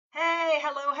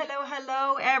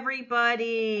Hello,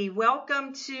 everybody.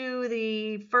 Welcome to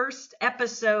the first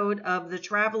episode of the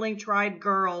Traveling Tribe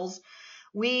Girls.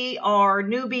 We are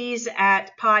newbies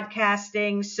at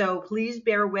podcasting, so please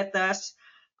bear with us.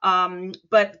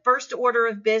 But first order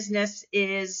of business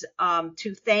is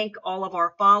to thank all of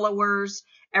our followers,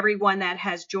 everyone that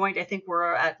has joined. I think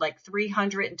we're at like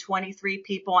 323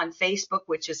 people on Facebook,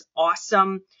 which is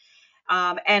awesome.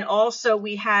 And also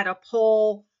we had a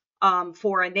poll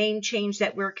for a name change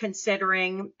that we're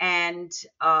considering, and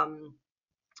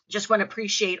just want to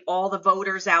appreciate all the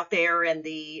voters out there and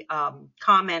the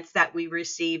comments that we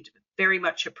received. Very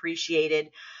much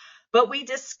appreciated. But we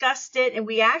discussed it and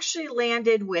we actually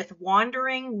landed with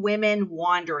Wandering Women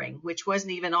Wandering, which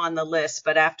wasn't even on the list,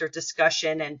 but after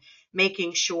discussion and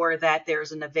making sure that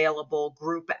there's an available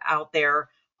group out there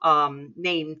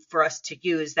name for us to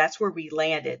use, that's where we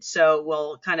landed. So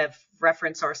we'll kind of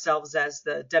reference ourselves as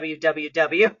the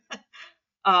WWW.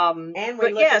 And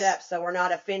we looked it up, so we're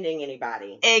not offending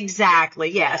anybody. Exactly.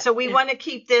 Yeah. So we want to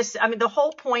keep this. I mean, the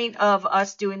whole point of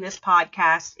us doing this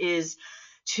podcast is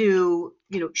to,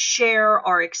 share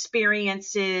our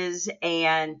experiences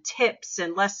and tips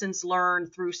and lessons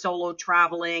learned through solo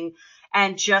traveling,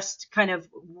 and just kind of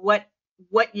what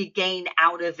you gain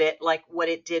out of it, like what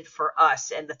it did for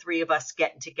us and the three of us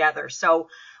getting together. So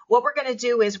what we're going to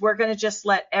do is we're going to just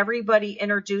let everybody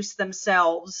introduce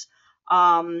themselves.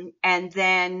 And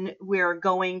then we're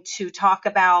going to talk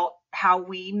about how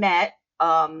we met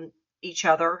each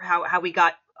other, how we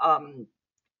got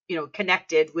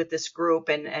connected with this group,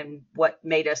 and what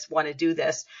made us want to do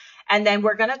this. And then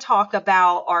we're going to talk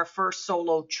about our first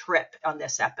solo trip on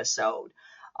this episode.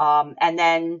 And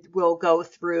then we'll go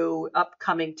through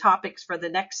upcoming topics for the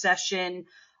next session,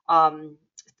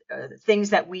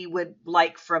 things that we would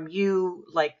like from you,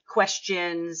 like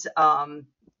questions,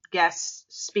 guests,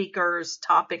 speakers,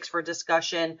 topics for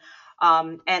discussion,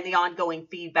 and the ongoing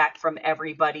feedback from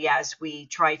everybody as we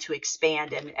try to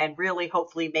expand and really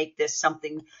hopefully make this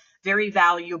something very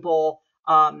valuable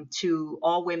to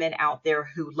all women out there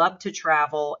who love to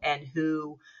travel and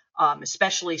who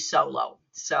especially solo.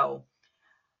 So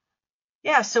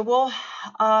yeah, so we'll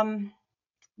I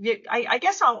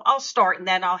guess I'll start and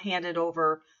then I'll hand it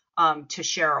over to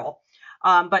Cheryl.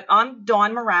 But I'm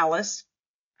Dawn Morales.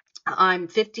 I'm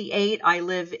 58. I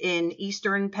live in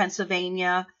Eastern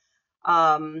Pennsylvania.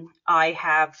 I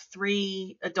have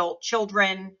 3 adult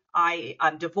children.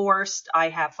 I'm divorced. I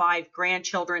have 5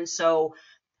 grandchildren. So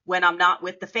when I'm not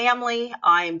with the family,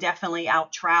 I'm definitely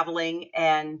out traveling.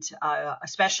 And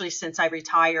especially since I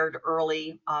retired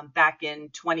early back in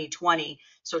 2020.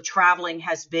 So traveling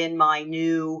has been my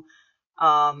new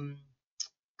kind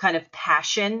of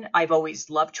passion. I've always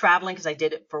loved traveling because I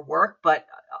did it for work, but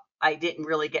I didn't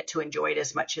really get to enjoy it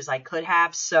as much as I could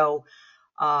have. So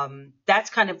that's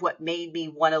kind of what made me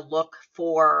want to look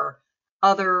for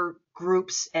other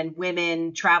groups and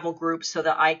women travel groups so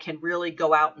that I can really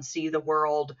go out and see the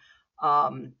world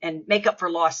and make up for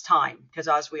lost time. Because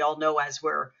as we all know, as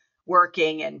we're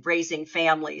working and raising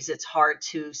families, it's hard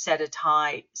to set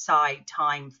aside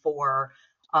time for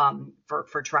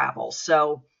travel.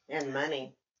 So and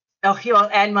money. Oh,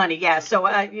 and money. Yeah. So,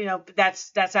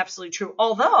 that's absolutely true.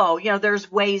 Although,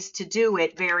 there's ways to do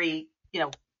it very,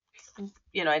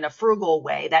 in a frugal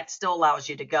way that still allows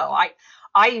you to go.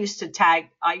 I used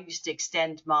to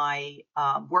extend my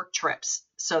work trips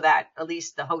so that at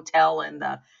least the hotel and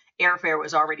the airfare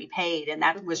was already paid. And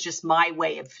that was just my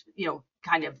way of,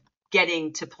 kind of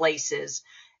getting to places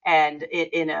and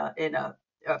in a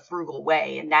frugal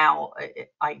way. And now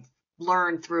I've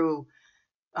learned through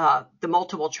the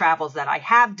multiple travels that I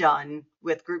have done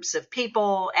with groups of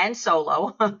people and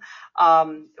solo,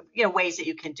 ways that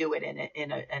you can do it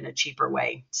in a cheaper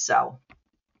way. So,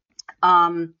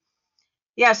 so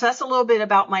that's a little bit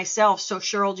about myself. So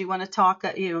Cheryl, do you want to talk,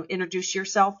 introduce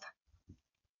yourself?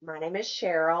 My name is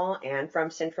Cheryl and from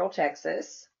Central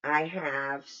Texas. I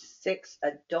have 6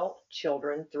 adult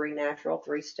children, 3 natural,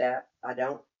 3 step. I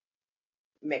don't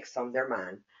mix them. They're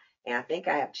mine. And I think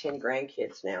I have 10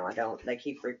 grandkids now. They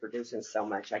keep reproducing so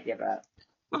much, I give up.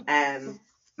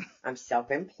 I'm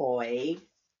self-employed.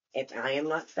 If I am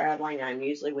not traveling, I'm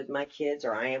usually with my kids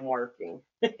or I am working.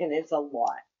 And it's a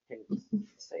lot.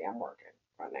 See, I'm working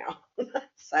right now.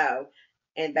 So,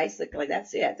 and basically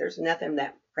that's it. There's nothing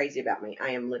that crazy about me.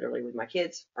 I am literally with my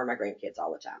kids or my grandkids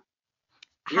all the time.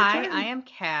 Hi, I am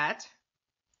Kat.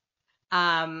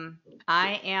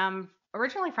 I am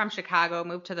originally from Chicago,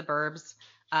 moved to the burbs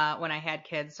when I had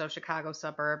kids, so Chicago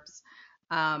suburbs.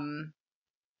 I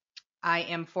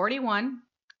am 41.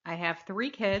 I have 3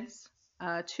 kids.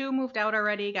 2 moved out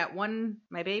already. Got one,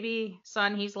 my baby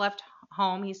son, he's left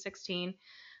home. He's 16.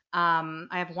 I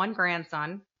have one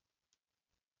grandson.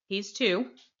 He's 2.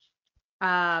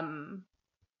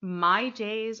 My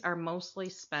days are mostly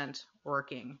spent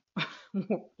working,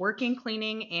 working,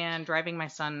 cleaning, and driving my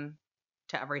son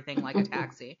to everything like a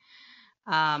taxi.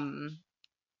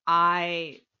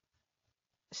 I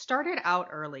started out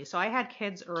early. So I had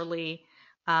kids early.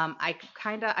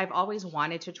 I've always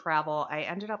wanted to travel. I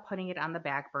ended up putting it on the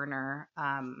back burner,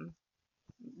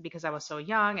 because I was so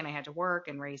young and I had to work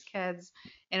and raise kids.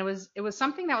 And it was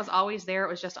something that was always there. It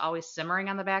was just always simmering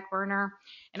on the back burner.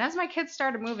 And as my kids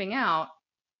started moving out,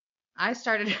 I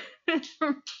started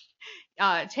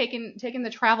taking the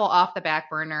travel off the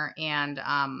back burner and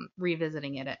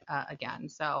revisiting it again.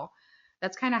 So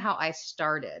that's kind of how I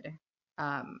started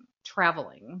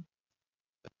traveling.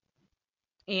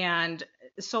 And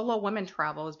solo women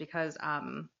travel is because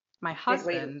my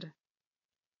husband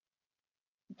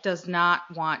does not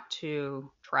want to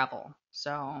travel.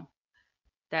 So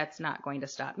that's not going to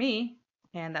stop me.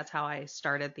 And that's how I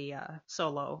started the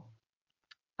solo.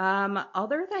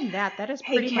 Other than that, that is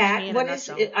pretty much me in a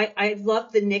nutshell. I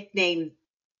love the nickname.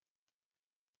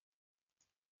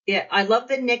 Yeah, I love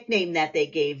the nickname that they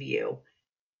gave you.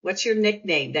 What's your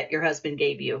nickname that your husband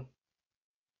gave you?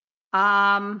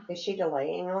 Is she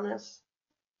delaying on us?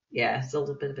 Yeah, it's a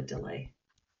little bit of a delay.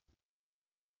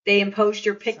 They imposed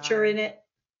your picture in it?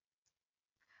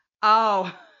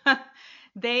 Oh,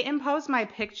 they imposed my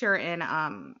picture in, I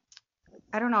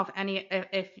don't know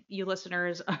if you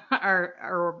listeners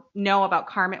are know about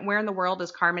Carmen. Where in the world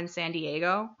is Carmen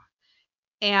Sandiego?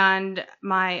 And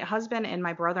my husband and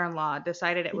my brother-in-law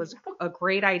decided it was a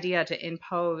great idea to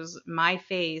impose my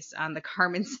face on the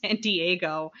Carmen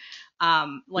Sandiego,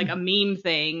 like a meme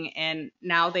thing. And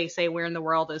now they say, where in the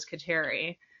world is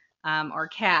Kateri, or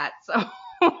Kat?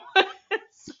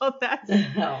 So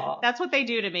that's what they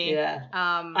do to me. Yeah.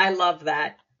 I love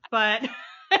that. But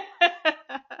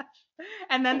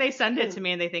and then they send it to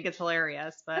me and they think it's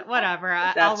hilarious. But whatever,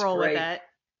 I'll roll with it.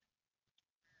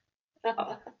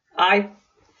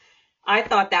 I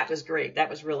thought that was great. That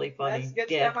was really funny. That's good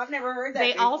stuff. I've never heard that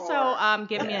They before. also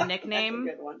give me a nickname.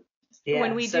 That's a good one. Yeah,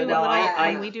 when we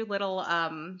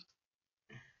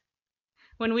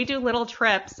do little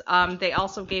trips, they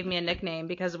also gave me a nickname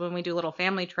because when we do little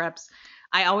family trips,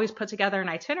 I always put together an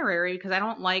itinerary because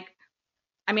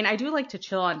I do like to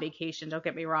chill on vacation, don't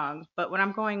get me wrong, but when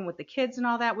I'm going with the kids and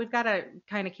all that, we've got to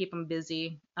kind of keep them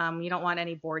busy. You don't want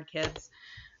any bored kids.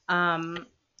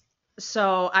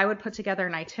 So I would put together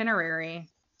an itinerary,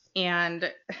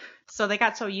 and so they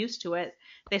got so used to it,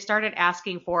 they started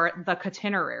asking for the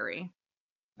itinerary.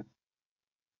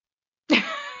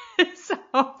 So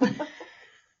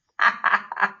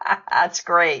that's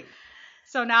great.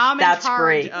 So now I'm in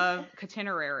charge of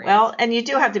itinerary. Well, and you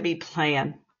do have to be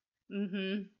planned.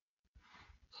 Mm-hmm.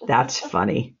 That's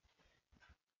funny.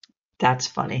 That's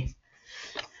funny.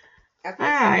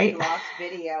 Okay, so we lost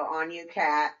video on you,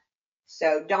 Kat.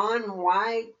 So, Dawn,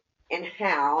 why and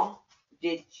how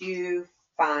did you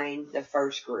find the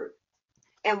first group?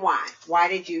 And why? Why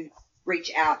did you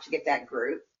reach out to get that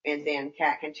group? And then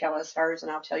Kat can tell us hers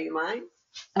and I'll tell you mine.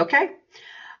 Okay.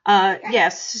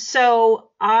 Yes. So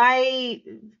I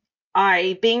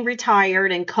being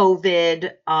retired and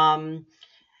COVID, a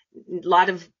lot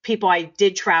of people I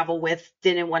did travel with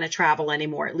didn't want to travel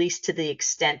anymore, at least to the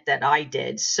extent that I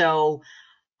did. So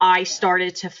I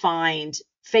started to find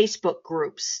Facebook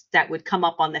groups that would come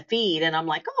up on the feed, and I'm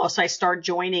like, oh, so I started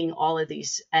joining all of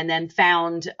these, and then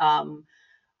found,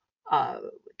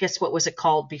 guess what was it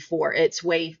called before? It's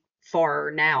way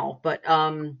far now, but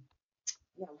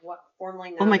what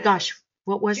formerly known oh my gosh,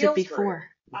 what was it before?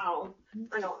 Group. Oh,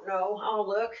 I don't know. I'll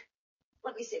look.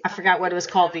 Let me see. I forgot what it was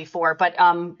called before, but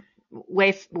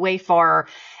way far.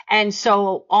 And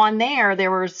so on there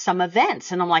were some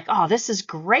events, and I'm like, oh, this is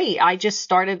great. I just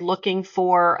started looking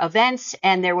for events,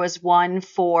 and there was one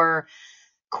for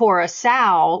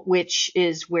Curacao, which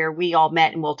is where we all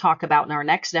met, and we'll talk about in our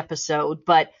next episode.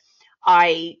 But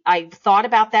I thought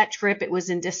about that trip. It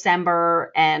was in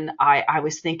December, and I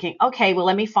was thinking, okay, well,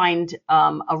 let me find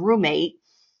a roommate,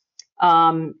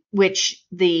 which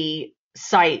the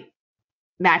site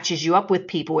matches you up with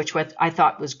people, which I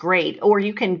thought was great. Or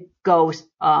you can go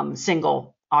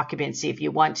single occupancy if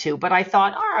you want to. But I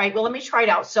thought, all right, well, let me try it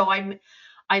out. So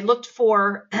I looked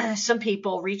for some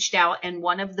people, reached out, and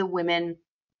one of the women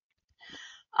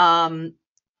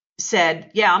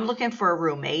said, yeah, I'm looking for a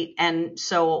roommate. And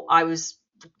so I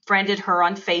friended her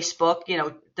on Facebook,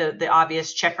 the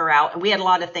obvious, check her out. And we had a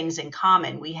lot of things in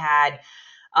common.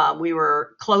 We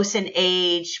were close in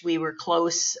age. We were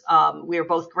close. We were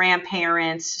both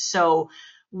grandparents. So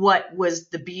what's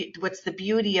the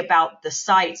beauty about the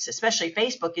sites, especially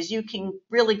Facebook, is you can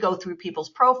really go through people's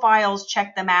profiles,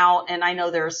 check them out. And I know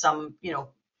there's some,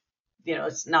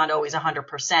 it's not always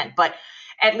 100%, but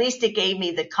at least it gave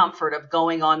me the comfort of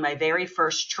going on my very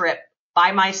first trip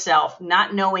by myself,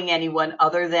 not knowing anyone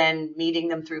other than meeting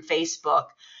them through Facebook.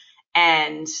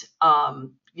 And,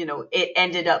 it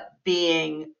ended up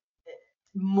being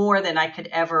more than I could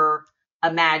ever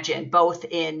imagine, both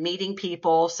in meeting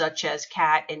people such as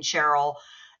Kat and Cheryl,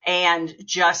 and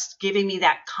just giving me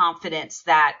that confidence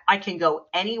that I can go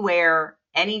anywhere,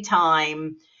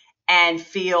 anytime, and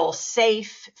feel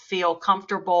safe, feel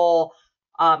comfortable,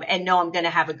 and know I'm going to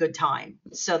have a good time.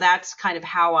 So that's kind of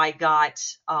how I got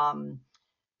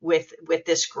with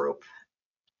this group.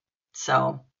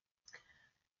 So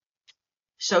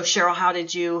Cheryl, how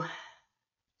did you?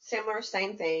 Similar,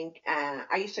 same thing.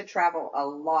 I used to travel a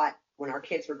lot when our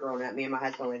kids were growing up. Me and my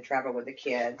husband would travel with the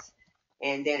kids.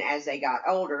 And then as they got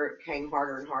older, it became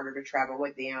harder and harder to travel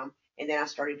with them. And then I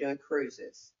started doing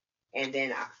cruises. And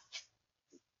then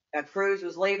a cruise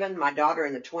was leaving. My daughter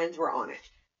and the twins were on it.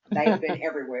 They've been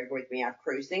everywhere with me. I've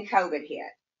cruised. Then COVID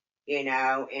hit,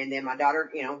 and then my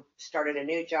daughter, started a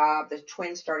new job. The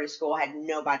twins started school. I had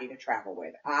nobody to travel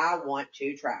with. I want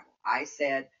to travel. I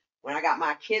said, when I got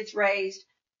my kids raised,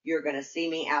 you're going to see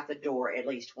me out the door at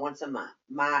least once a month.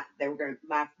 My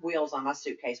wheels on my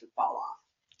suitcase would fall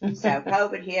off. So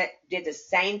COVID hit, did the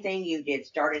same thing you did.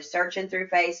 Started searching through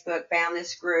Facebook, found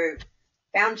this group,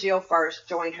 found Jill first,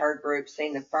 joined her group,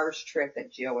 seen the first trip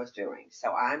that Jill was doing.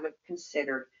 So I'm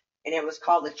considered, and it was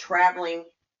called the Traveling,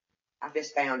 I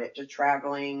just found it,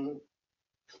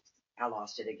 I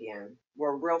lost it again,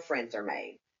 where real friends are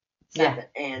made. Something.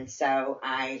 Yeah. And so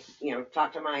I,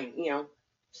 talked to my,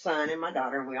 son and my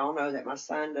daughter, and we all know that my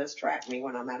son does track me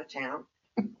when I'm out of town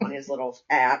on his little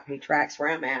app. He tracks where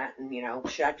I'm at, and,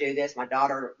 should I do this? My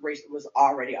daughter was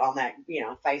already on that,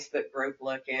 Facebook group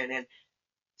looking, and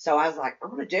so I was like, I'm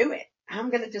going to do it. I'm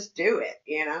going to just do it,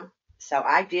 So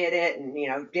I did it and,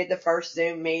 did the first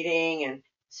Zoom meeting, and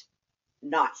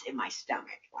knots in my stomach.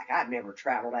 Like, I've never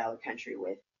traveled out of the country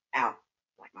without,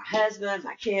 like, my husband,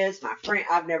 my kids, my friend.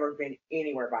 I've never been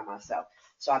anywhere by myself.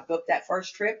 So I booked that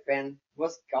first trip and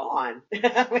was gone.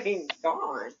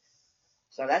 Gone.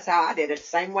 So that's how I did it.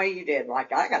 Same way you did.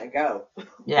 Like, I got to go.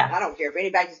 Yeah. I don't care if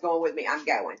anybody's going with me. I'm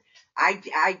going.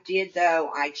 I did,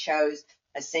 though. I chose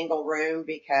a single room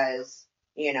because,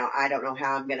 I don't know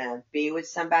how I'm going to be with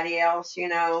somebody else,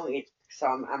 So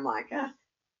I'm like,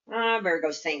 I better go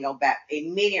single. But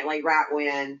immediately, right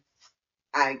when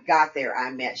I got there, I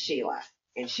met Sheila.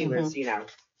 And she was,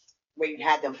 we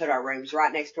had them put our rooms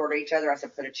right next door to each other. I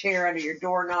said, put a chair under your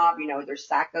doorknob. There's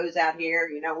psychos out here.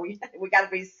 We got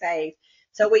to be safe.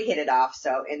 So we hit it off.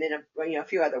 So, and then, a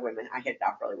few other women I hit it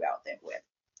off really well with.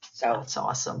 So that's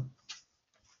awesome.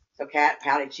 So, Kat,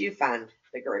 how did you find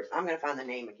the group? I'm going to find the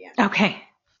name again. Okay.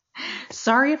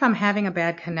 Sorry if I'm having a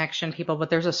bad connection, people, but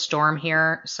there's a storm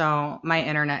here, so my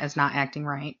internet is not acting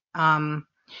right.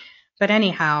 But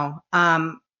anyhow,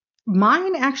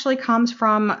 mine actually comes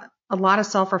from a lot of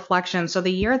self-reflection. So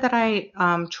the year that I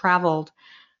traveled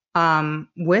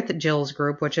with Jill's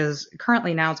group, which is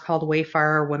currently now it's called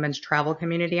Wayfarer Women's Travel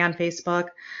Community on Facebook,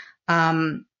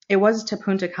 it was to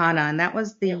Punta Cana, and that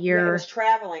was the year. It was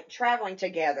traveling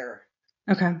together.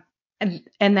 Okay.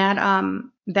 And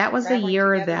that was the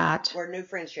year that where new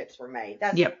friendships were made.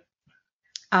 Yep.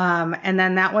 And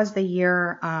then that was the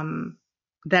year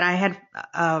that I had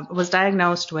was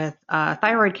diagnosed with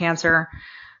thyroid cancer.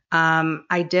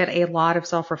 I did a lot of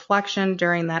self-reflection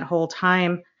during that whole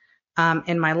time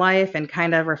in my life, and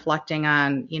kind of reflecting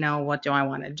on, what do I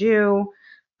want to do?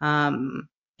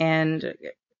 And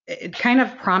it kind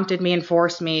of prompted me and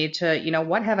forced me to,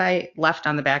 what have I left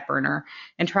on the back burner?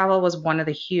 And travel was one of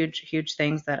the huge, huge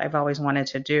things that I've always wanted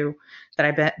to do,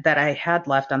 that I had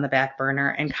left on the back burner,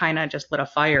 and kind of just lit a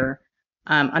fire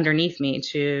underneath me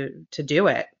to do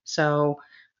it. So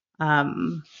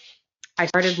I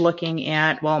started looking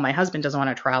at, my husband doesn't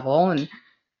want to travel, and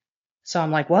so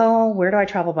I'm like, well, where do I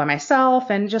travel by myself?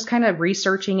 And just kind of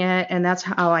researching it, and that's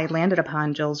how I landed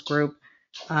upon Jill's group.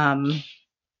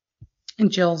 And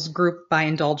Jill's group by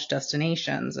Indulge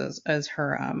Destinations as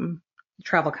her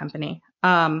travel company.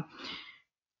 And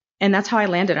that's how I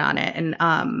landed on it. And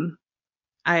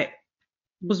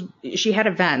she had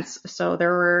events. So there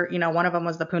were, one of them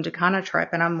was the Punta Cana trip.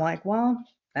 And I'm like, well,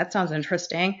 that sounds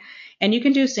interesting. And you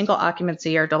can do single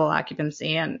occupancy or double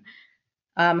occupancy. And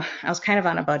I was kind of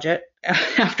on a budget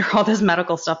after all this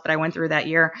medical stuff that I went through that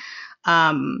year.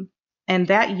 And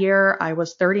that year I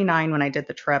was 39 when I did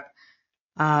the trip.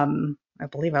 I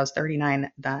believe I was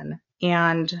 39 then.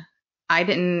 And I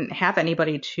didn't have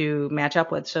anybody to match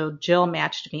up with. So Jill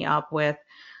matched me up with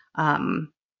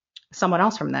someone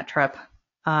else from that trip.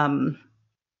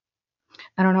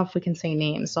 I don't know if we can say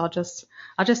names, so I'll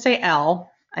just say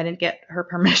Elle. I didn't get her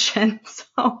permission,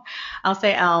 so I'll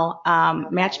say Elle.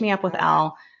 Match me up with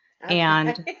Elle,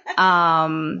 and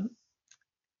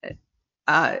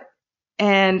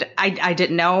and I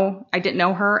didn't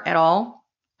know her at all.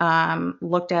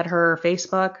 Looked at her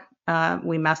Facebook.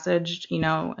 We messaged,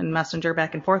 in Messenger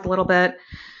back and forth a little bit.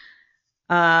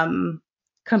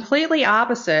 Completely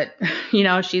opposite.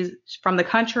 She's from the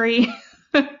country.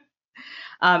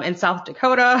 In South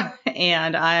Dakota,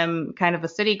 and I'm kind of a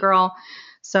city girl,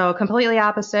 so completely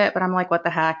opposite. But I'm like, what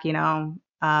the heck,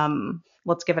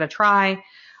 let's give it a try.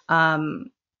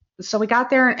 So we got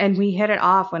there and we hit it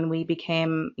off when we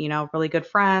became, really good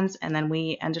friends, and then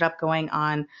we ended up going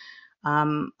on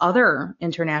other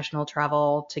international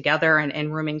travel together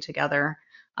and rooming together.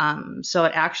 So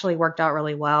it actually worked out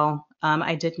really well.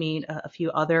 I did meet a few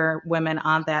other women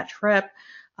on that trip,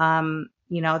 that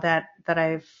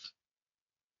I've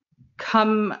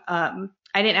come. I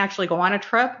didn't actually go on a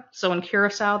trip. So in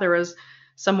Curacao, there was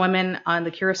some women on the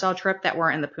Curacao trip that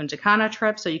were in the Punta Cana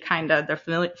trip. So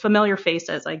they're familiar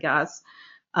faces, I guess.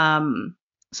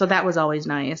 So that was always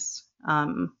nice.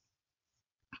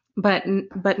 But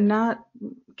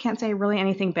can't say really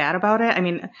anything bad about it. I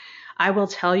mean, I will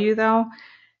tell you though,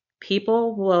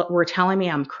 people were telling me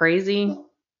I'm crazy.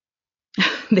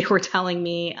 They were telling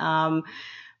me,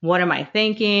 what am I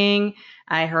thinking?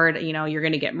 I heard, you're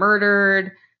going to get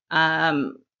murdered.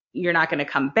 You're not going to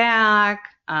come back.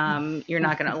 You're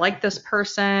not going to like this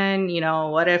person.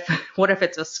 What if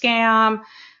it's a scam?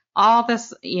 All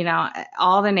this,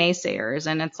 all the naysayers.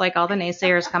 And it's like all the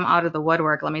naysayers come out of the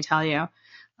woodwork, let me tell you.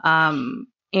 And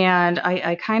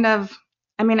I kind of,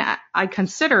 I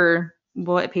consider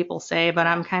what people say, but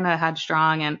I'm kind of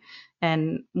headstrong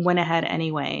and went ahead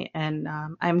anyway. And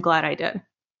I'm glad I did.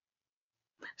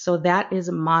 So that is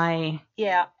my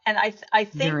and I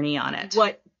think journey on it.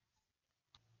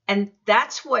 And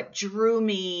that's what drew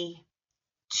me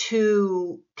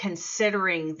to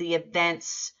considering the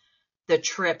events, the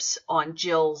trips on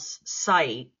Jill's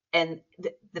site, and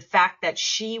the fact that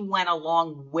she went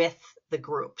along with the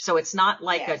group. So it's not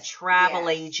like a travel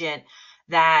agent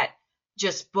that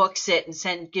just books it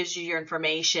and gives you your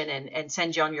information and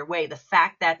sends you on your way. The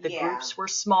fact that the groups were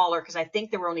smaller, because I think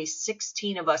there were only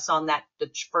 16 of us on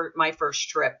my first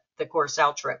trip, the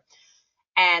Curacao trip.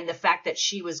 And the fact that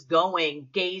she was going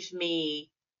gave me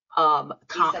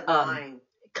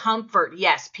comfort.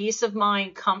 Yes, peace of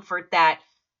mind, comfort that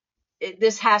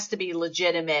this has to be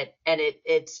legitimate, and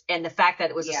and the fact that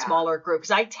it was a smaller group,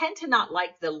 because I tend to not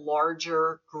like the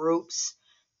larger groups,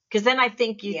 because then I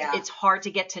think it's hard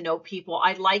to get to know people.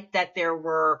 I like that there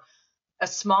were a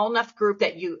small enough group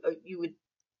that you would.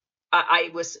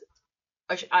 I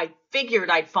figured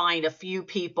I'd find a few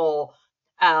people,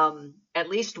 at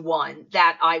least one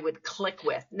that I would click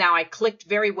with. Now I clicked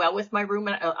very well with my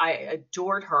roommate. I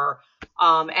adored her.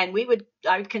 And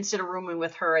I would consider rooming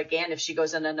with her again if she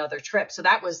goes on another trip. So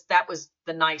that was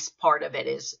the nice part of it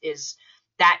is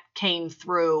that came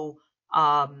through,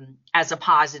 as a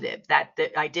positive, that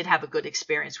I did have a good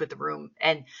experience with the room.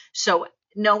 And so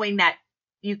knowing that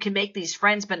you can make these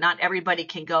friends, but not everybody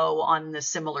can go on the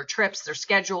similar trips, their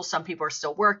schedule. Some people are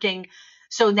still working.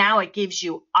 So now it gives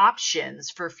you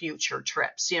options for future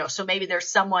trips, so maybe there's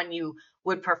someone you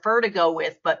would prefer to go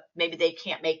with, but maybe they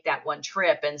can't make that one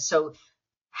trip. And so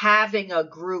having a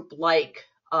group like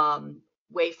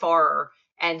Wayfarer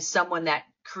and someone that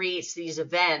creates these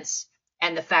events,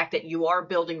 and the fact that you are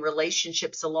building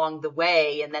relationships along the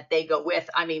way and that they go with,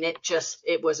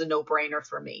 it was a no-brainer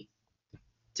for me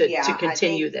to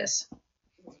continue this.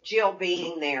 Jill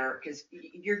being there, because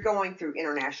you're going through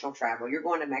international travel. You're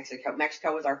going to Mexico.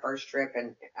 Mexico was our first trip,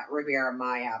 and Riviera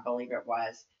Maya, I believe it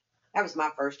was. That was my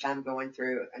first time going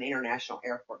through an international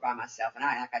airport by myself. And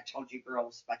like I told you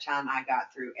girls, by the time I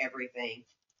got through everything,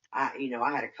 I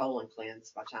had a colon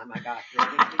cleanse by the time I got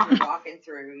through. You're walking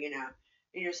through,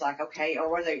 you're just like, okay,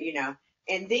 or whether,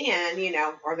 and then,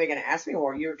 are they going to ask me,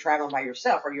 well, you're traveling by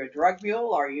yourself? Are you a drug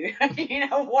mule? Are you,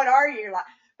 what are you? Like,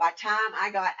 by the time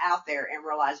I got out there and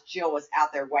realized Jill was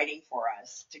out there waiting for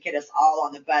us to get us all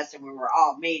on the bus, and we were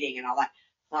all meeting and all that,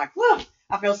 I'm like, whoa,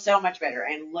 I feel so much better.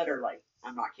 And literally,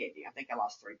 I'm not kidding you, I think I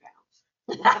lost 3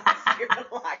 pounds.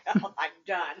 I'm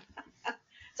done.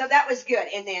 So that was good.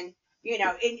 And then,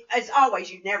 as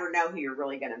always, you never know who you're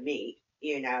really going to meet,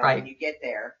 right, when you get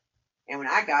there. And when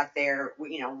I got there,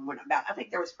 I think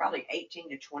there was probably 18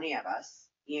 to 20 of us,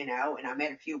 and I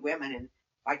met a few women, and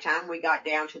By the time we got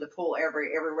down to the pool,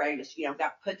 everybody just,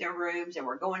 got put their rooms, and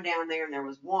we're going down there, and there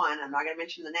was one, I'm not going to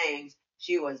mention the names,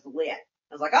 she was lit.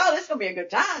 I was like, oh, this is going to be a good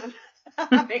time.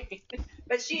 I mean,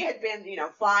 but she had been,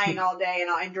 flying all day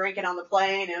and drinking on the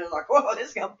plane, and it was like, whoa, this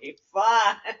is going to be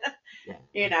fun.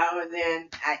 And then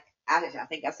I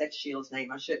think I said Sheila's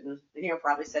name. I shouldn't have,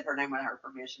 probably said her name without her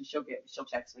permission. She'll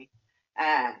text me.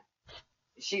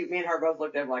 Me and her both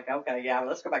looked at her like, okay, yeah,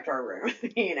 let's go back to our room,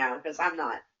 because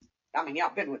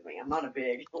y'all been with me. I'm not a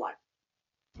big,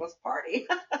 let's party.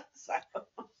 So,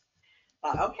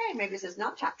 okay, maybe this is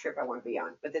not top trip I want to be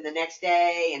on. But then the next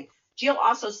day, and Jill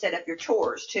also set up your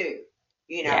tours too,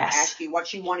 Yes. ask you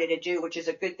what you wanted to do, which is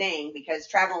a good thing, because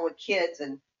traveling with kids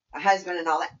and a husband and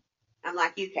all that, I'm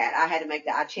like you, Kat. I had to make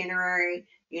the itinerary,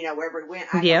 wherever we went.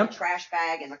 I had a trash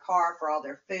bag in the car for all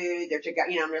their food. They're to go,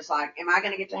 I'm just like, am I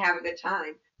going to get to have a good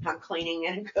time? I'm cleaning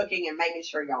and cooking and making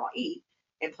sure y'all eat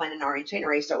and planning our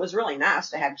itinerary. So it was really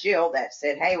nice to have Jill that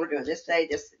said, hey, we're doing this day,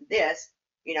 this,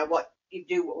 what you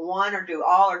do, one or do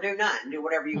all or do none, do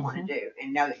whatever you want to do,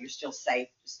 and know that you're still safe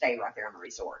to stay right there on the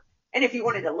resort. And if you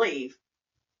wanted to leave,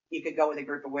 you could go with a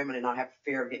group of women and not have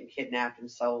fear of getting kidnapped and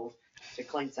sold to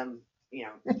clean some,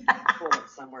 toilet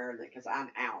somewhere, because I'm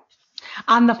out.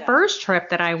 On the first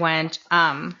trip that I went,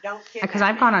 because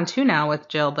I've gone on 2 now with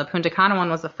Jill, the Punta Cana one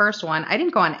was the first one. I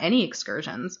didn't go on any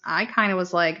excursions. I kind of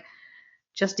was like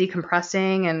just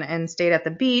decompressing and stayed at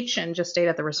the beach and just stayed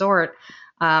at the resort.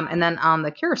 And then on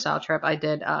the Curacao trip, I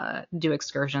did do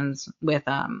excursions with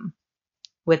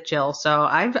Jill. So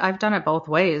I've done it both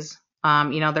ways.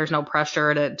 There's no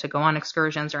pressure to go on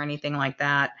excursions or anything like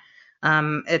that.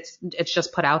 It's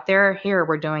just put out there. Here,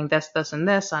 we're doing this, this, and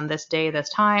this on this day, this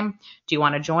time. Do you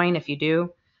want to join? If you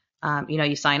do,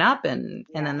 you sign up and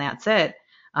then that's it.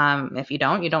 If you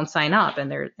don't sign up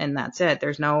and that's it.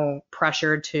 There's no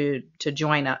pressure to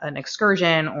join an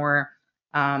excursion or,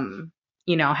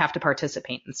 have to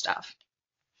participate in stuff.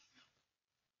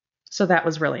 So that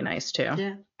was really nice too.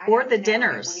 Yeah. Or the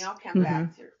dinners. When y'all come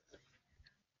back through.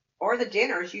 Or the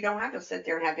dinners, you don't have to sit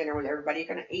there and have dinner with everybody. You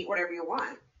can eat whatever you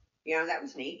want. That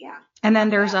was neat, yeah. And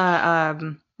then there's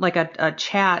a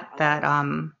chat that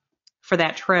for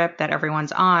that trip that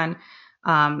everyone's on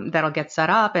that'll get set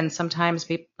up, and sometimes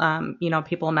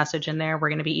people message in there, we're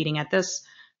going to be eating at this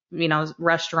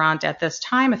restaurant at this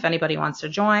time if anybody wants to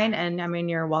join, and I mean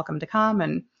you're welcome to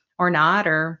come or not,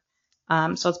 or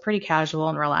so it's pretty casual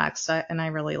and relaxed, and I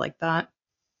really like that.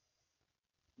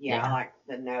 Yeah, I like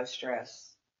the no stress.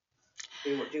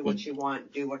 Do what you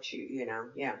want, do what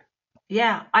yeah.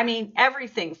 Yeah, I mean,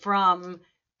 everything from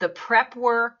the prep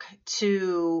work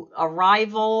to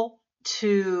arrival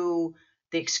to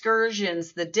the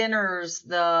excursions, the dinners,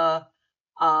 if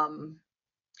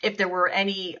there were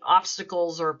any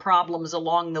obstacles or problems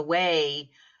along the way,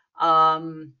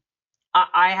 I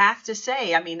have to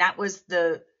say, I mean, that was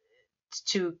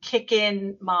to kick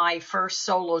in my first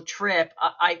solo trip.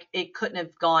 It couldn't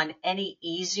have gone any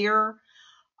easier.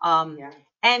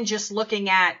 And just looking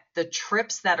at the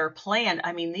trips that are planned,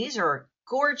 I mean, these are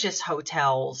gorgeous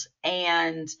hotels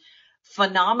and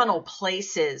phenomenal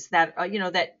places that,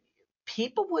 that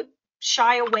people would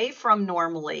shy away from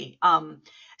normally.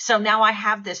 So now I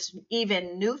have this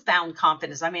even newfound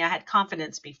confidence. I mean, I had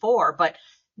confidence before, but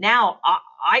now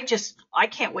I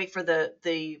can't wait for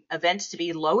the events to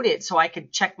be loaded so I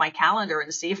could check my calendar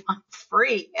and see if I'm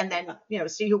free, and then,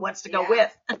 see who wants to go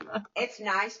with. It's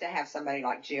nice to have somebody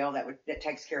like Jill that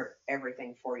takes care of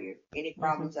everything for you. Any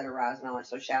problems that arise and all that.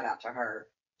 So shout out to her.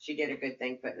 She did a good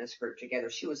thing putting this group together.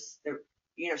 She was there,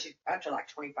 she's up to like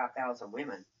 25,000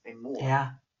 women and more.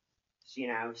 Yeah.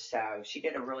 So she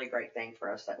did a really great thing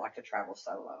for us that like to travel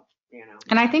solo,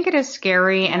 And I think it is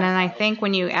scary. And then I think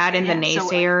when you add in the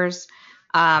naysayers,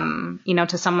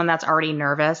 to someone that's already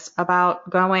nervous about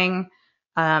going,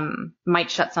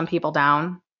 might shut some people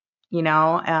down,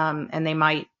 and they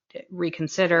might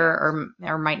reconsider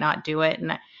or might not do it.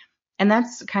 And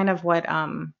that's kind of what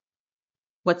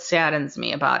saddens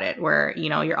me about it, where,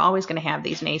 you're always going to have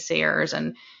these naysayers,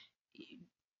 and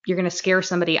you're going to scare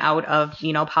somebody out of,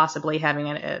 possibly having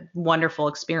a wonderful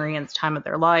experience, time of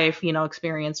their life,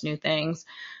 experience new things.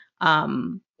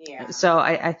 So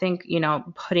I think,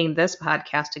 putting this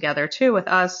podcast together too with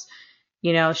us,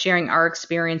 sharing our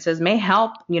experiences may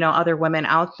help, other women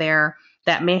out there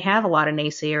that may have a lot of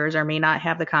naysayers or may not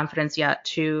have the confidence yet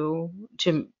to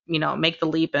make the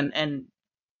leap and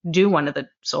do one of the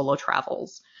solo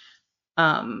travels.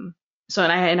 And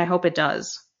I hope it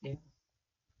does. Yeah.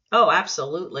 Oh,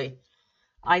 absolutely.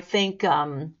 I think,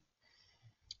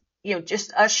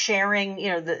 just us sharing,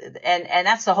 and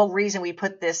that's the whole reason we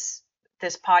put this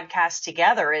podcast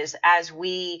together, is as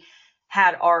we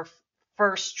had our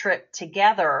first trip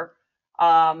together,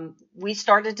 we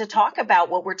started to talk about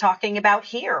what we're talking about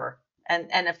here,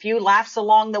 and a few laughs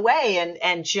along the way,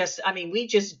 and just, I mean, we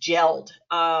just gelled.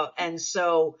 And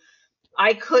so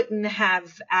I couldn't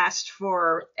have asked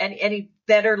for any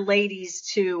better ladies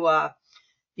to,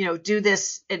 do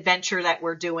this adventure that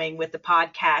we're doing with the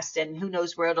podcast, and who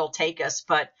knows where it'll take us.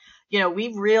 But,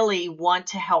 we really want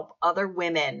to help other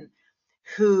women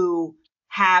who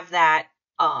have that,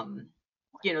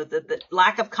 the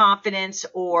lack of confidence,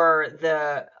 or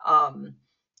the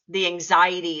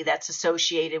anxiety that's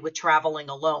associated with traveling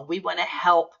alone. We want to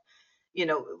help,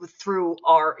 through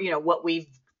our, what we've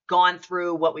gone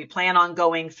through, what we plan on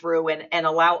going through, and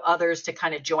allow others to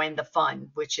kind of join the fun,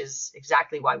 which is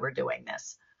exactly why we're doing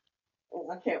this.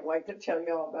 Well, I can't wait to tell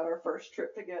you all about our first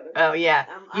trip together. Oh yeah,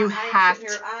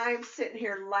 I'm sitting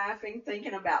here laughing,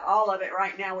 thinking about all of it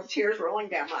right now with tears rolling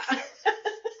down my eyes.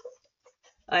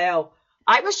 I know.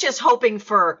 I was just hoping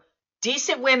for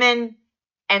decent women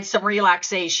and some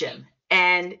relaxation,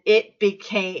 and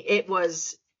it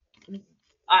was.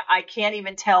 I can't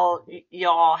even tell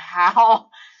y'all how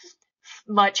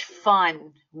much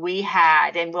fun we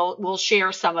had, and we'll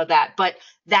share some of that, but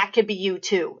that could be you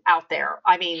too out there.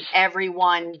 I mean,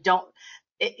 everyone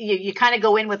you kind of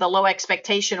go in with a low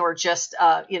expectation, or just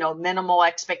minimal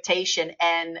expectation,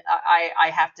 and I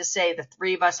have to say the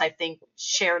three of us, I think,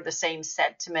 shared the same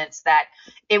sentiments, that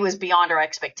it was beyond our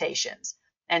expectations.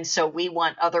 And so we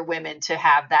want other women to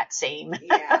have that same.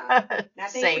 Yeah. And I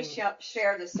think we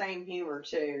share the same humor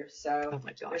too. So. Oh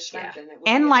my gosh, yeah.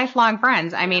 And lifelong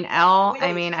friends. I mean,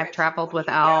 I've traveled with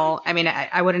Elle. I mean,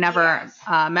 I would have never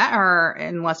met her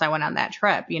unless I went on that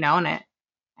trip,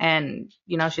 and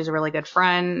she's a really good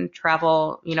friend.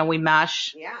 Travel, we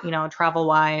mesh, travel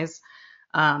wise.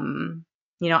 I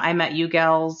met you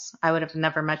gals. I would have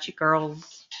never met you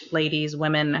girls, ladies,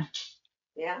 women.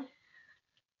 Yeah.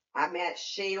 I met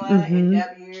Sheila and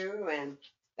W, and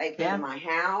they've been to my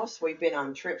house. We've been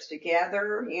on trips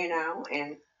together,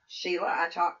 and Sheila I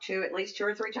talk to at least 2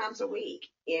 or 3 times a week,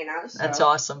 So, that's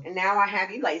awesome. And now I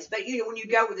have you ladies. But, when you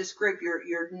go with this group,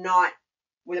 you're not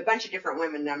with a bunch of different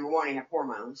women. Number one, you have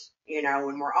hormones,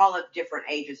 and we're all at different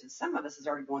ages. And some of us is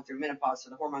already going through menopause,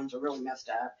 so the hormones are really messed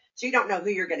up. So you don't know who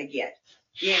you're going to get,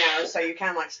 So you're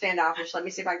kind of like standoffish. Let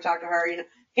me see if I can talk to her, And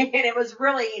it was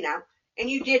really, And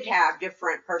you did have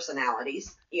different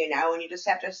personalities, and you just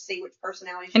have to see which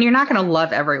personalities. And you're not going to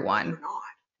love everyone.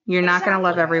 You're not going to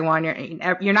love everyone.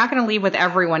 You're not going to leave with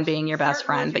everyone being your best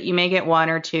friend, but you may get 1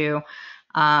 or 2,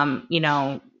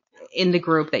 in the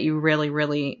group that you really,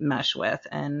 really mesh with,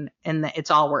 and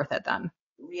it's all worth it then.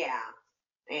 Yeah.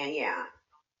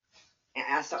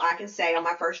 And so I can say on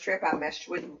my first trip, I meshed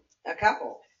with a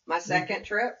couple. My second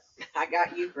trip, I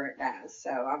got you guys.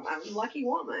 So I'm a lucky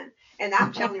woman. And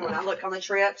I'm telling you, when I look on the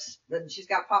trips that she's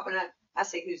got popping up, I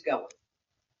see who's going.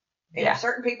 And if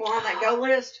certain people are on that go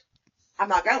list, I'm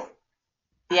not going.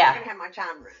 I'm not going to have my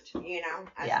time ruined.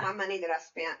 That's my money that I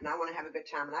spent, and I want to have a good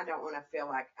time, and I don't want to feel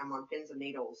like I'm on pins and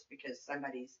needles because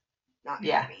somebody's not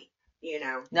happy.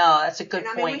 No, that's a good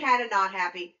point. I mean, we had a not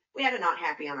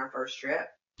happy on our first trip.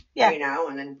 Yeah.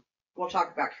 And then we'll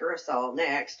talk about Curacao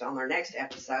next on our next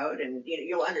episode, and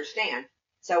you'll understand.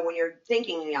 So when you're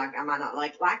thinking, like, I might not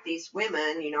like these women,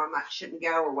 I shouldn't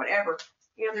go or whatever,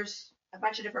 there's a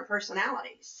bunch of different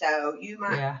personalities. So you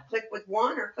might click with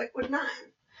one or click with none.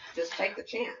 Just take the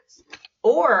chance.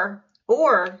 Or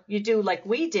you do like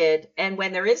we did, and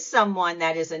when there is someone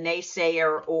that is a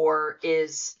naysayer or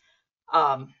is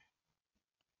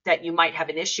that you might have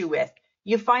an issue with,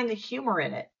 you find the humor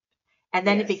in it. And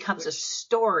then it becomes a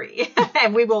story.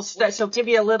 And we will so give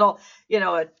you a little,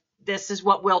 this is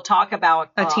what we'll talk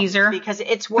about. A teaser. Because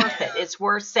it's worth it. It's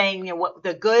worth saying, what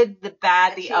the good, the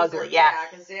bad, the ugly. Yeah.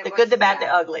 The good, the bad, the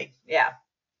ugly. Yeah.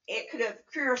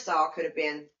 Curacao could have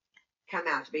come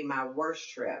out to be my worst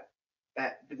trip.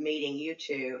 But meeting you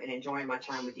two and enjoying my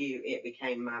time with you, it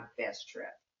became my best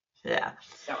trip. Yeah.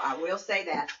 So I will say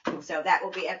that. So that will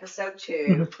be episode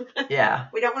 2. Yeah.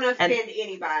 We don't want to offend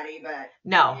anybody, but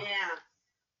no.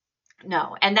 Yeah.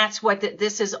 No. And that's what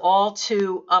this is all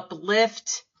to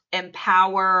uplift,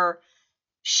 empower,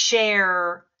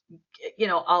 share,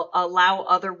 allow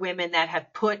other women that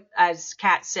have put, as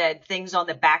Kat said, things on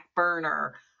the back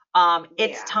burner.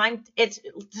 It's time.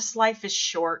 This life is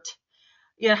short.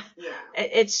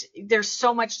 There's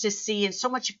so much to see and so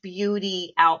much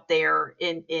beauty out there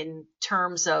in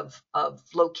terms of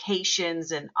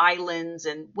locations and islands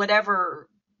and wherever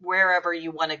you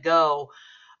want to go.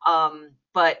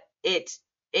 But it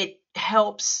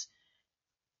helps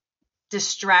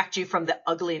distract you from the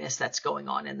ugliness that's going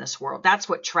on in this world. That's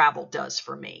what travel does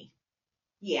for me.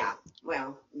 Yeah.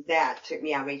 Well, that took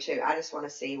me. Yeah, me too. I just want to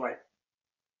see what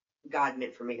God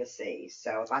meant for me to see.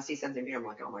 So if I see something here, I'm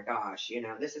like, oh my gosh,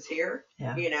 this is here.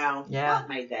 Yeah. Yeah. God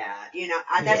made that. That's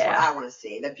what Yeah. I want to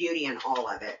see, the beauty in all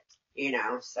of it.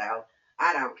 So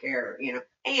I don't care.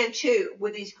 And too,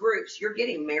 with these groups, you're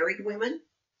getting married women,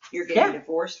 you're getting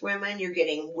divorced women, you're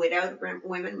getting widowed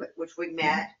women, which we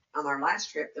met on our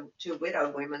last trip. The 2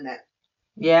 widowed women that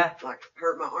like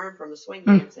hurt my arm from the swing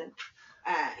dancing.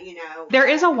 There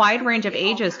is a wide range of they all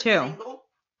ages weren't too. single,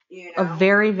 A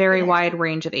very, very wide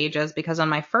range of ages, because on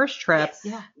my first trip,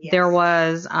 Yes. there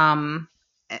was,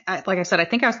 like I said, I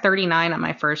think I was 39 on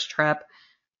my first trip.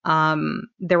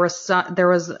 There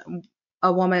was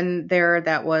a woman there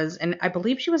that was, and I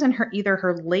believe she was in either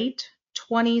her late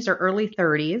 20s or early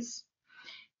 30s.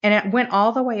 And it went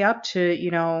all the way up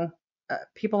to,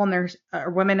 people in their,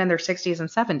 women in their 60s and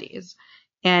 70s.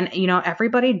 And,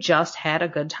 everybody just had a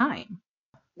good time.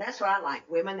 That's what I like.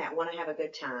 Women that want to have a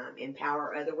good time,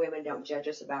 empower other women, don't judge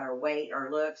us about our weight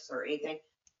or looks or anything.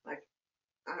 Like,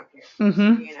 I don't care.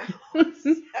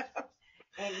 Mm-hmm.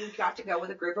 And you got to go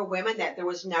with a group of women that there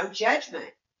was no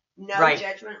judgment. No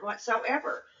judgment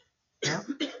whatsoever. Yep.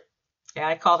 Yeah,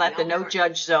 I call that the no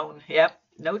judge zone. Yep.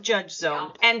 No judge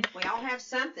zone. And we all have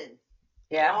something.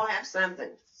 Yeah. We all have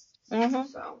something. Mm-hmm.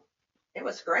 So it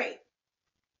was great.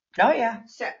 Oh yeah.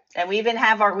 So, and we even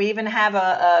have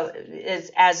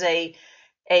as a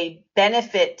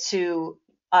benefit to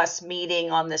us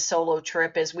meeting on this solo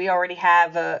trip is we already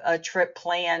have a trip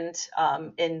planned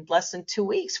in less than 2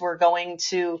 weeks. We're going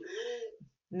to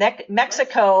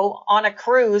Mexico on a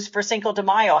cruise for Cinco de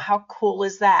Mayo. How cool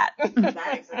is that?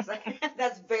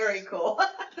 That's very cool.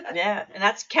 Yeah, and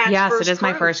that's Kat's yes, first it is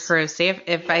cruise. my first cruise. See,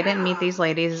 if I didn't meet these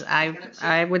ladies,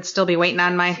 I would still be waiting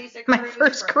on my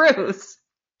first cruise.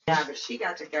 Yeah, but she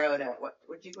got to go to what?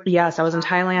 Would you go? Yes, I was in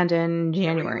Thailand in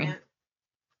January.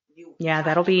 Yeah,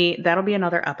 that'll be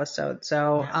another episode.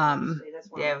 So,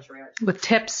 with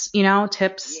tips,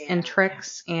 and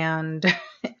tricks and,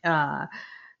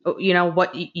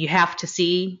 what you have to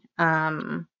see,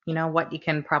 what you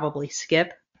can probably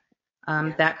skip,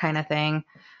 that kind of thing.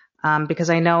 Because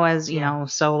I know as,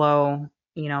 solo,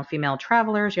 female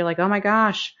travelers, you're like, oh my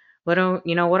gosh, what do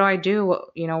I do?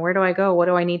 Where do I go? What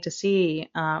do I need to see?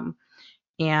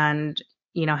 And,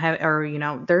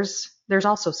 there's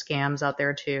also scams out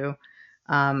there too.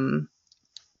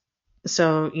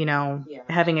 So,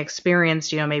 having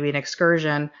experienced, maybe an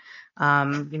excursion,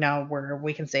 where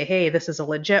we can say, hey, this is a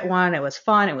legit one. It was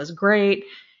fun. It was great.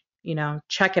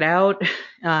 Check it out.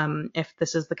 If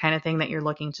this is the kind of thing that you're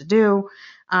looking to do,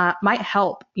 might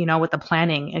help, with the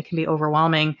planning. It can be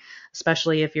overwhelming,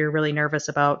 especially if you're really nervous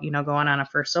about, going on a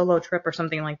first solo trip or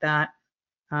something like that.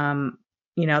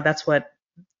 That's what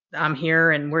I'm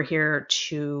here, and we're here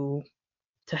to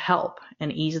help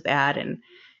and ease that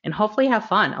and hopefully have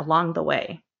fun along the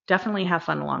way. Definitely have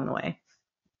fun along the way.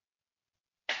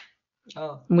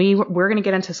 Oh, we're going to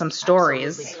get into some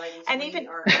stories. Hey, ladies,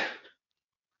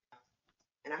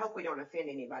 and I hope we don't offend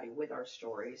anybody with our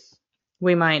stories.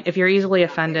 We might. If you're easily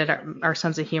offended, our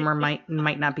sense of humor might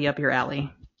not be up your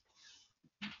alley.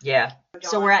 Yeah.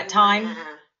 So we're at time.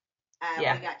 We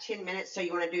got 10 minutes, so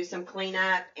you want to do some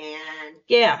cleanup and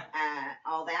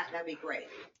all that? That'd be great.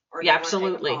 Or yeah,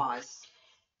 absolutely.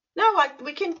 No,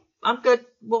 we can. I'm good.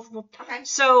 We'll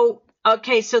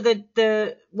okay. So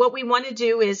the what we want to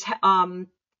do is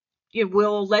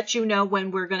we'll let you know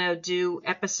when we're going to do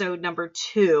episode number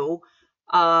 2.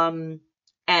 And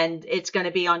it's going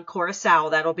to be on Curacao.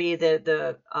 That'll be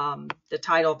the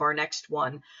title of our next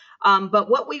one. But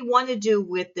what we want to do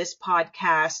with this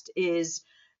podcast is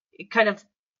kind of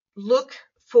look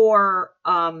for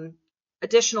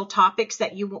additional topics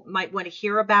that you might want to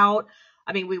hear about.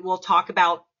 I mean, we will talk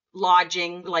about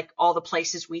lodging, like all the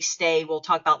places we stay. We'll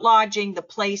talk about lodging, the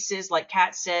places, like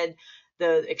Kat said,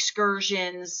 the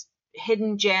excursions,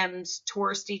 hidden gems,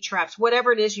 touristy traps,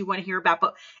 whatever it is you want to hear about.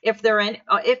 But if there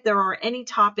are any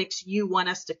topics you want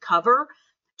us to cover,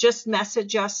 just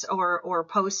message us or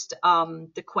post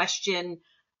the question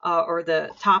or the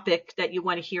topic that you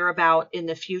want to hear about in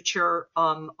the future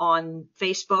on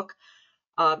Facebook.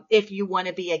 If you want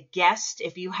to be a guest,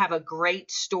 if you have a great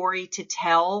story to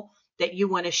tell that you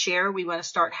want to share, we want to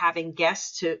start having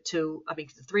guests to I mean,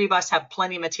 the 3 of us have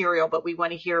plenty of material, but we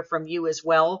want to hear from you as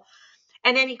well.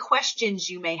 And any questions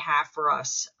you may have for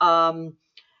us,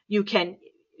 you can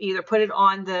either put it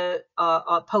on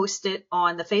post it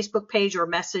on the Facebook page or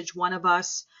message one of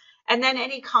us. And then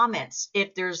any comments,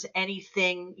 if there's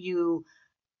anything you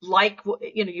like,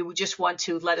 you just want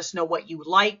to let us know what you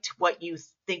liked, what you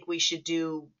think we should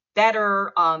do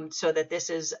better, so that this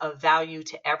is of value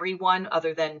to everyone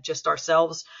other than just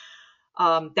ourselves,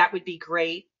 that would be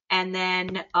great. And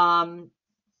then I'm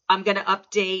going to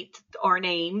update our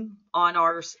name on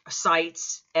our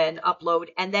sites and upload.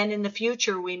 And then in the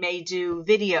future, we may do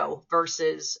video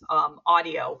versus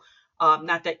audio.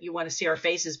 Not that you want to see our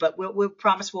faces, but we'll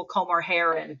promise we'll comb our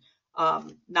hair and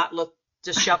not look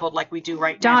disheveled like we do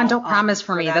right now. Dawn, don't promise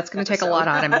for me. that That's going to take a episode. lot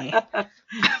out of me.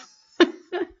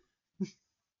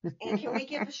 And can we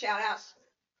give the shout outs?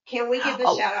 Can we give the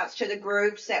Oh. shout outs to the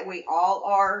groups that we all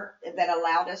are that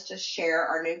allowed us to share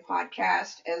our new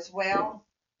podcast as well?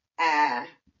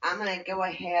 I'm going to go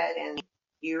ahead and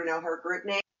you know her group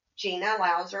name, Gina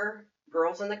Lauser,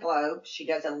 Girls in the Globe. She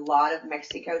does a lot of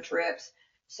Mexico trips.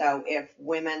 So if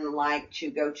women like to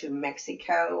go to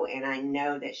Mexico, and I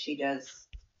know that she does,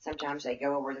 sometimes they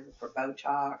go over there for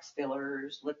Botox,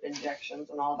 fillers, lip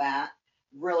injections, and all that.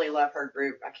 Really love her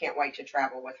group. I can't wait to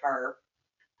travel with her.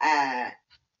 And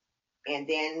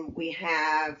then we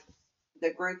have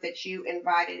the group that you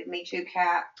invited me to,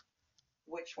 Kat.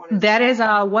 Which one is That is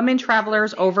Women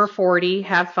Travelers Over 40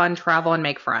 Have Fun, Travel, and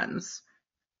Make Friends.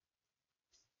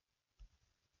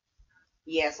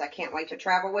 Yes, I can't wait to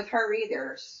travel with her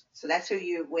either. So that's who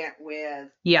you went with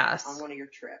Yes. on one of your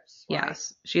trips, right?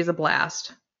 Yes. She's a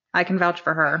blast. I can vouch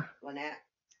for her. Lynette,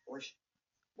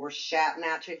 we're shouting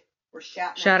out to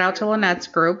Shout out to your Lynette's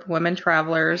group, Women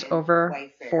Travelers And Over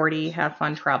Wayfarers. 40 Have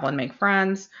Fun, Travel, and Make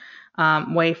Friends.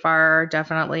 Wayfar,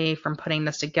 definitely, from putting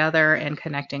this together and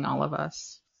connecting all of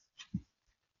us.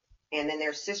 And then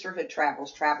there's Sisterhood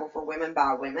Travels, Travel for Women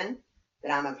by Women,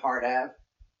 that I'm a part of.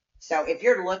 So if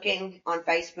you're looking on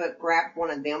Facebook, grab one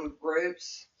of them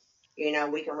groups. You know,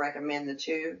 we can recommend the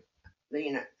two,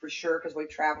 you know, for sure, because we've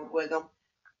traveled with them.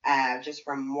 Just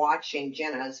from watching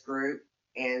Jenna's group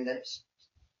and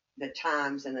the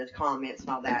times and the comments and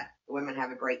all that, the women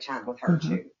have a great time with her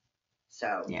too.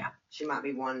 So Yeah. she might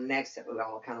be one next that we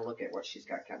all kind of look at what she's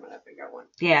got coming up and going.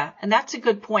 Yeah, and that's a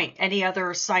good point. Any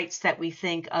other sites that we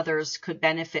think others could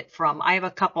benefit from? I have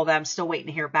a couple that I'm still waiting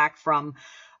to hear back from,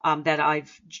 that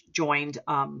I've joined.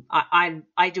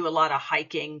 I do a lot of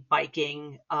hiking,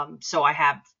 biking, so I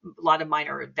have a lot of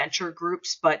minor adventure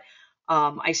groups, but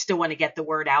I still want to get the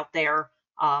word out there,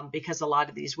 because a lot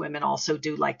of these women also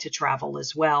do like to travel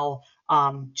as well,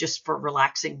 just for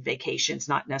relaxing vacations,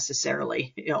 not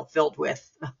necessarily, filled with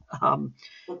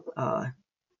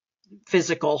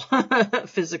physical Well,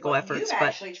 efforts. you've But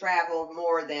actually traveled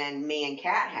more than me and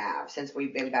Kat have since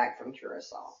we've been back from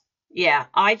Curacao. yeah,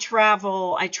 I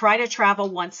try to travel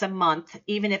once a month,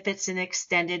 even if it's an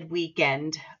extended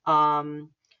weekend.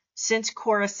 Since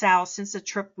Curacao, since the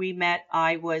trip we met,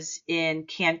 I was in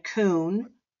Cancun,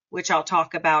 which I'll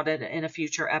talk about it in a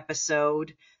future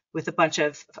episode, with a bunch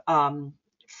of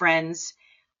friends.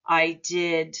 I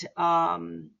did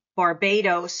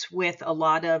Barbados with a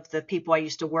lot of the people I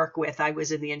used to work with. I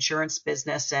was in the insurance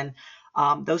business, and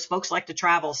those folks like to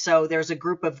travel. So there's a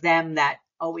group of them that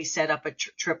always set up a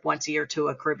trip once a year to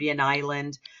a Caribbean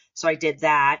island. So I did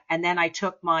that. And then I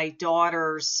took my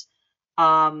daughters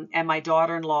and my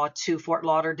daughter-in-law to Fort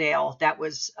Lauderdale. That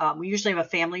was, we usually have a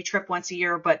family trip once a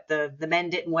year, but the men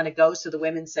didn't want to go. So the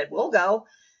women said, we'll go.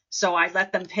 So I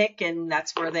let them pick, and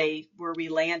that's where we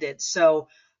landed. So,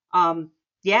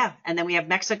 yeah. And then we have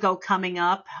Mexico coming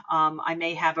up. I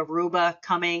may have Aruba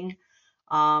coming.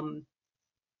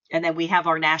 And then we have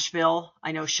our Nashville.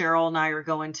 I know Cheryl and I are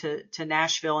going to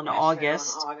Nashville in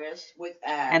August. In August with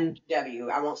And W.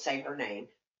 I won't say her name.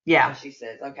 yeah. So she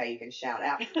says, okay, you can shout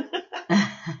out.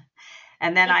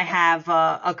 And then I have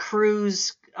a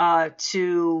cruise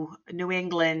to New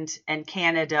England and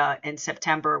Canada in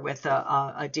September with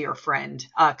a dear friend,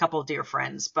 a couple of dear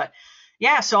friends. But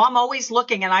yeah, so I'm always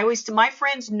looking, and my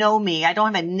friends know me. I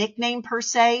don't have a nickname per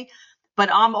se, but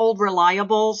I'm old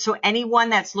reliable. So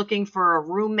anyone that's looking for a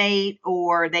roommate,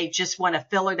 or they just want a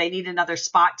filler, they need another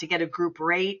spot to get a group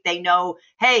rate, they know,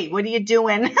 hey, what are you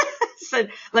doing? So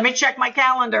let me check my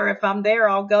calendar. If I'm there,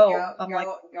 I'll go.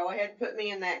 Go ahead and put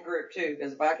me in that group too,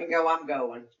 because if I can go, I'm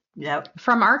going. Yep.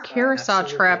 From our Curacao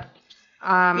trip,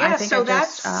 I think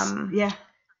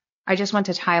I just went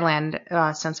to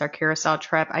Thailand since our Curacao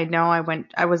trip. I know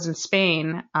I was in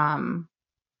Spain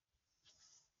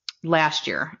last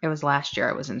year. It was last year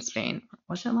I was in Spain.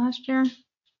 Was it last year?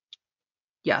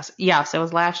 Yes, it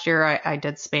was last year I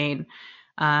did Spain.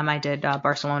 I did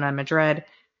Barcelona and Madrid.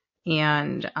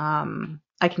 And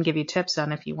I can give you tips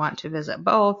on if you want to visit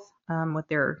both with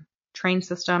their train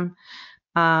system.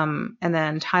 And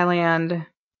then Thailand,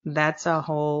 that's a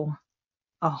whole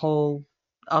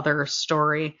other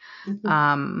story.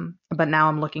 But now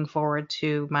I'm looking forward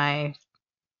to my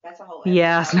That's a whole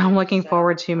Yes, episode now I'm in looking itself.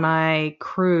 forward to my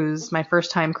cruise, my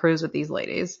first time cruise with these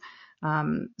ladies.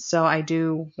 So I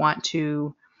do want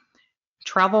to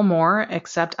travel more,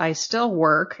 except I still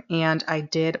work, and I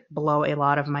did blow a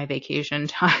lot of my vacation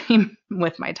time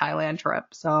with my Thailand trip.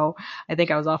 So I think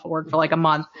I was off of work for like a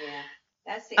month. Yeah,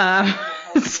 that's the only thing that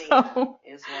holds me up So,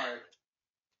 is work.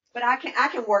 But I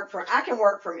can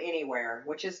work from anywhere,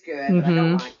 which is good. But I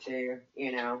don't like to,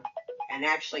 And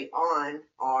actually on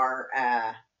our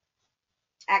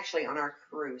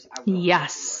cruise, I will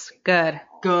yes, not be working good. at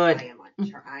all. Good.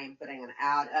 I am putting an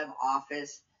out of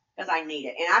office because I need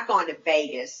it. And I've gone to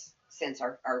Vegas since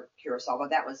our Curacao, but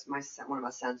that was one of my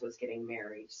sons was getting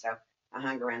married, so I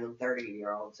hung around them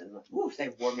 30-year-olds, and woof, they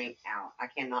wore me out. I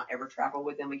cannot ever travel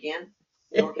with them again,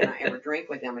 nor can I ever drink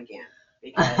with them again,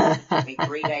 because it took me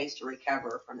 3 days to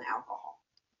recover from the alcohol.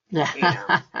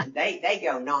 And they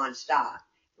go nonstop.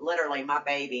 Literally, my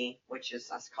baby, which is,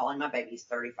 I was calling my baby, he's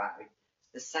 35.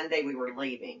 The Sunday we were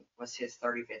leaving was his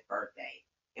 35th birthday.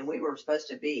 And we were supposed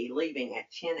to be leaving at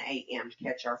 10 a.m. to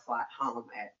catch our flight home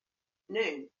at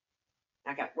noon.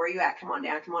 I got, where are you at? Come on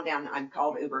down. I'm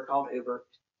called Uber.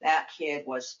 That kid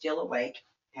was still awake,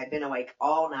 had been awake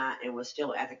all night, and was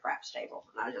still at the crap stable.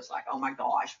 And I was just like, oh my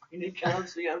gosh, when he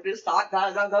comes, just thought,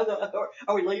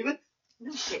 are we leaving?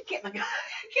 No shit, get the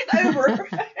Uber.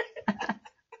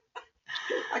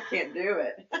 I can't do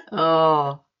it.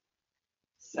 Oh.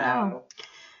 So. Oh.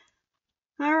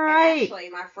 All right. And actually,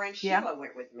 my friend Sheila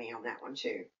went with me on that one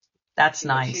too. That's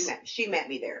nice. She met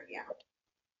me there, yeah.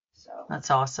 So. That's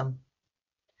awesome.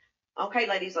 Okay,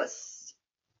 ladies, let's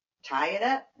tie it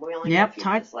up. We only have a few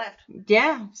minutes left.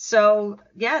 Yeah. So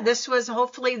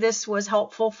hopefully this was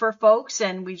helpful for folks.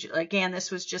 And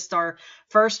this was just our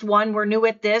first one. We're new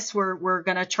at this. We're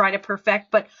going to try to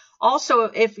perfect, but also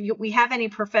if we have any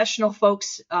professional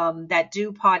folks, that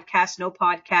do podcasts, no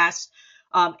podcasts,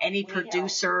 any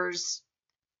producers,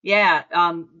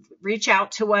 reach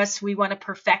out to us. We want to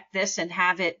perfect this and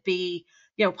have it be,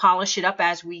 polish it up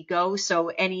as we go. So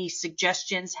any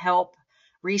suggestions, help,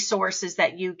 resources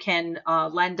that you can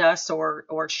lend us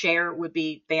or share would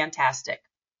be fantastic.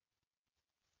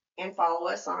 And follow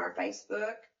us on our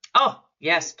Facebook. Oh,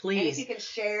 yes, please. And if you can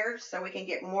share so we can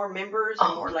get more members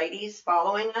and more ladies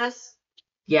following us.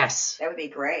 Yes. That would be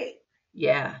great.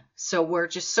 Yeah. So we're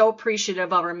just so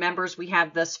appreciative of our members we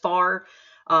have thus far.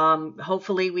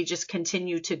 Hopefully we just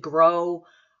continue to grow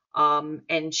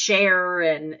and share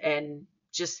and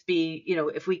just be,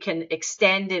 if we can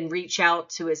extend and reach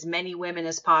out to as many women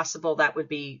as possible, that would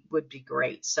be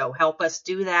great. So help us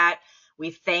do that.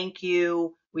 We thank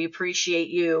you. We appreciate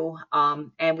you.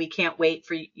 And we can't wait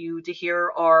for you to hear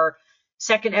our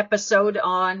second episode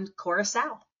on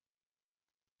Curacao.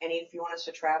 And if you want us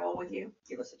to travel with you,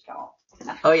 give us a call.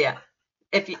 Oh yeah.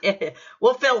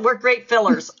 We're great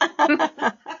fillers.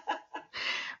 I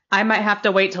might have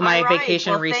to wait till my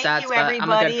vacation resets, thank you, but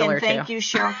I'm a good filler and thank you,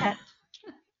 Cheryl.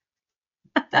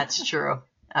 That's true.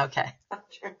 Okay.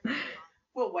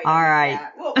 We'll wait. All right.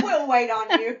 We'll wait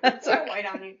on you. We'll wait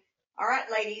on you. All right,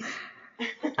 ladies.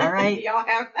 All right. Y'all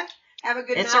have a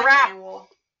good night. It's a wrap.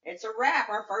 It's a wrap.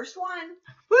 Our first one.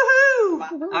 Woohoo! Bye.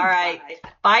 All right.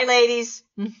 Bye, ladies.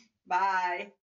 Bye.